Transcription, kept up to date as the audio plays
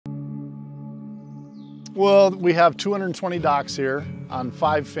Well, we have 220 docks here on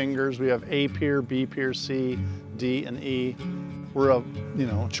 5 fingers. We have A pier, B pier, C, D, and E. We're a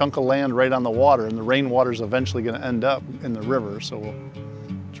chunk of land right on the water, and the rainwater is eventually going to end up in the river, so we'll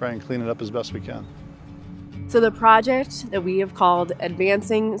try and clean it up as best we can. So the project that we have called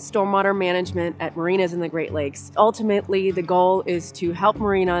Advancing Stormwater Management at Marinas in the Great Lakes, ultimately the goal is to help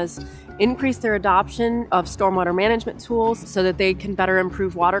marinas increase their adoption of stormwater management tools so that they can better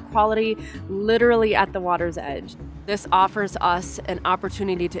improve water quality literally at the water's edge. This offers us an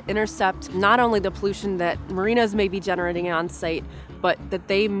opportunity to intercept not only the pollution that marinas may be generating on site, but that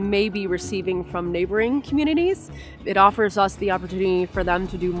they may be receiving from neighboring communities. It offers us the opportunity for them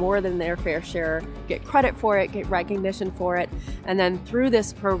to do more than their fair share, get credit for it, get recognition for it, and then through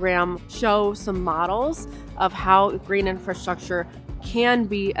this program show some models of how green infrastructure can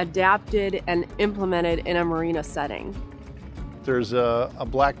be adapted and implemented in a marina setting. There's a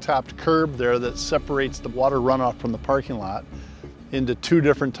black-topped curb there that separates the water runoff from the parking lot into 2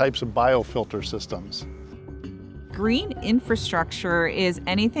 different types of biofilter systems. Green infrastructure is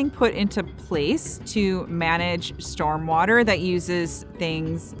anything put into place to manage stormwater that uses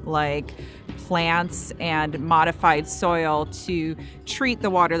things like plants and modified soil to treat the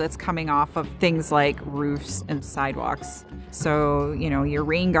water that's coming off of things like roofs and sidewalks. So, your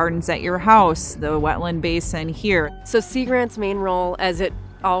rain gardens at your house, the wetland basin here. So Sea Grant's main role, as it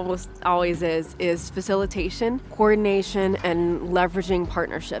almost always is facilitation, coordination, and leveraging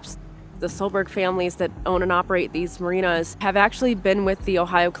partnerships. The Solberg families that own and operate these marinas have actually been with the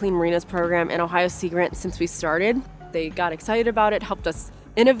Ohio Clean Marinas program and Ohio Sea Grant since we started. They got excited about it, helped us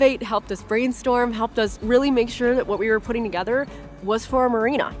innovate, helped us brainstorm, helped us really make sure that what we were putting together was for a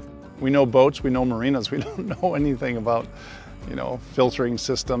marina. We know boats, we know marinas, we don't know anything about filtering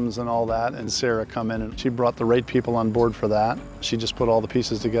systems and all that. And Sarah come in and she brought the right people on board for that. She just put all the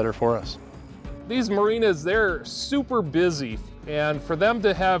pieces together for us. These marinas, they're super busy, and for them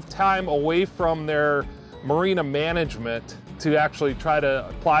to have time away from their marina management to actually try to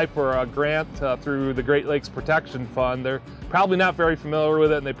apply for a grant through the Great Lakes Protection Fund, they're probably not very familiar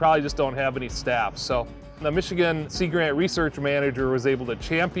with it, and they probably just don't have any staff. So the Michigan Sea Grant Research Manager was able to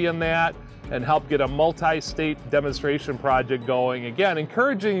champion that and help get a multi-state demonstration project going. Again,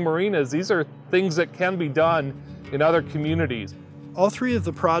 encouraging marinas, these are things that can be done in other communities. All 3 of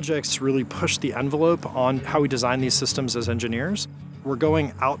the projects really push the envelope on how we design these systems as engineers. We're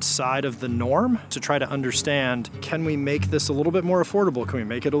going outside of the norm to try to understand, can we make this a little bit more affordable? Can we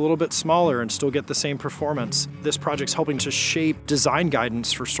make it a little bit smaller and still get the same performance? This project's helping to shape design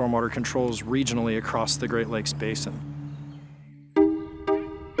guidance for stormwater controls regionally across the Great Lakes Basin.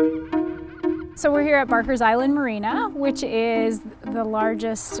 So we're here at Barker's Island Marina, which is the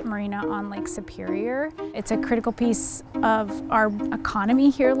largest marina on Lake Superior. It's a critical piece of our economy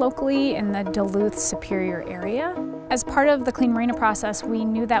here locally in the Duluth Superior area. As part of the Clean Marina process, we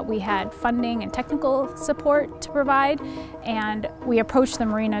knew that we had funding and technical support to provide, and we approached the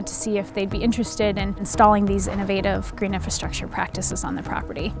marina to see if they'd be interested in installing these innovative green infrastructure practices on the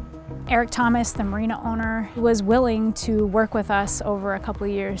property. Eric Thomas, the marina owner, was willing to work with us over a couple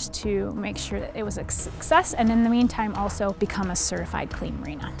of years to make sure that it was a success, and in the meantime also become a certified clean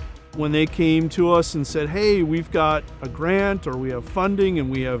marina. When they came to us and said, hey, we've got a grant, or we have funding, and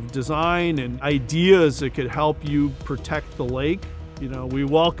we have design and ideas that could help you protect the lake, we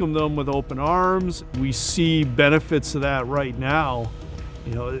welcome them with open arms. We see benefits of that right now.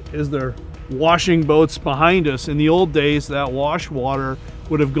 As they're washing boats behind us, in the old days, that wash water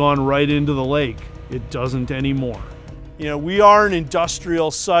would have gone right into the lake. It doesn't anymore. We are an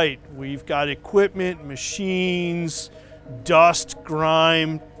industrial site. We've got equipment, machines, dust,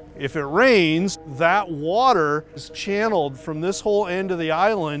 grime. If it rains, that water is channeled from this whole end of the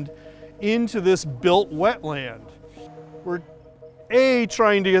island into this built wetland. We're A,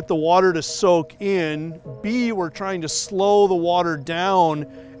 trying to get the water to soak in. B, we're trying to slow the water down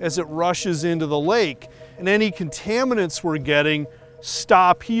as it rushes into the lake. And any contaminants we're getting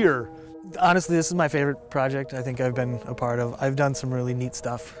stop here. Honestly, this is my favorite project I think I've been a part of. I've done some really neat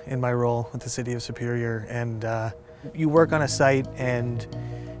stuff in my role with the City of Superior, and you work on a site and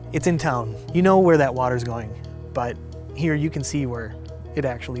it's in town. You know where that water's going, but here you can see where it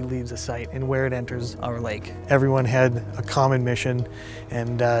actually leaves a site and where it enters our lake. Everyone had a common mission,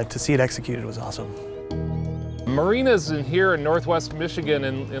 and to see it executed was awesome. Marinas here in Northwest Michigan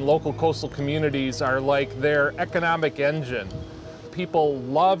and local coastal communities are like their economic engine. People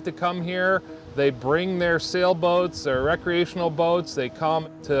love to come here. They bring their sailboats, their recreational boats. They come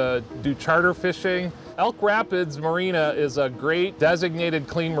to do charter fishing. Elk Rapids Marina is a great designated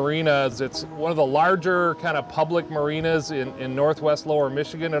clean marina. It's one of the larger kind of public marinas in Northwest Lower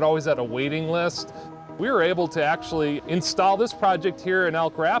Michigan. It always had a waiting list. we were able to actually install this project here in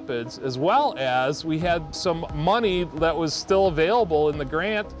Elk Rapids, as well as we had some money that was still available in the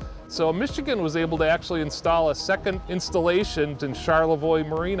grant. So Michigan was able to actually install a second installation in Charlevoix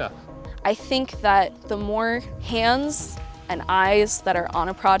Marina. I think that the more hands and eyes that are on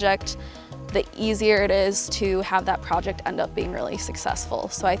a project, the easier it is to have that project end up being really successful.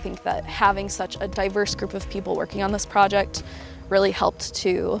 So I think that having such a diverse group of people working on this project really helped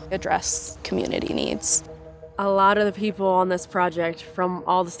to address community needs. A lot of the people on this project from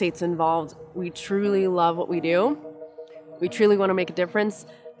all the states involved, we truly love what we do. We truly want to make a difference.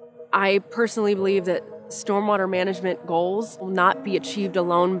 I personally believe that stormwater management goals will not be achieved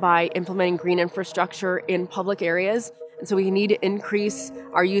alone by implementing green infrastructure in public areas. And so we need to increase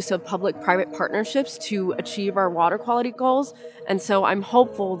our use of public-private partnerships to achieve our water quality goals. And so I'm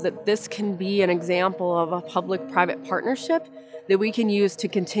hopeful that this can be an example of a public-private partnership that we can use to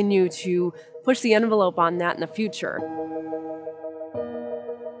continue to push the envelope on that in the future.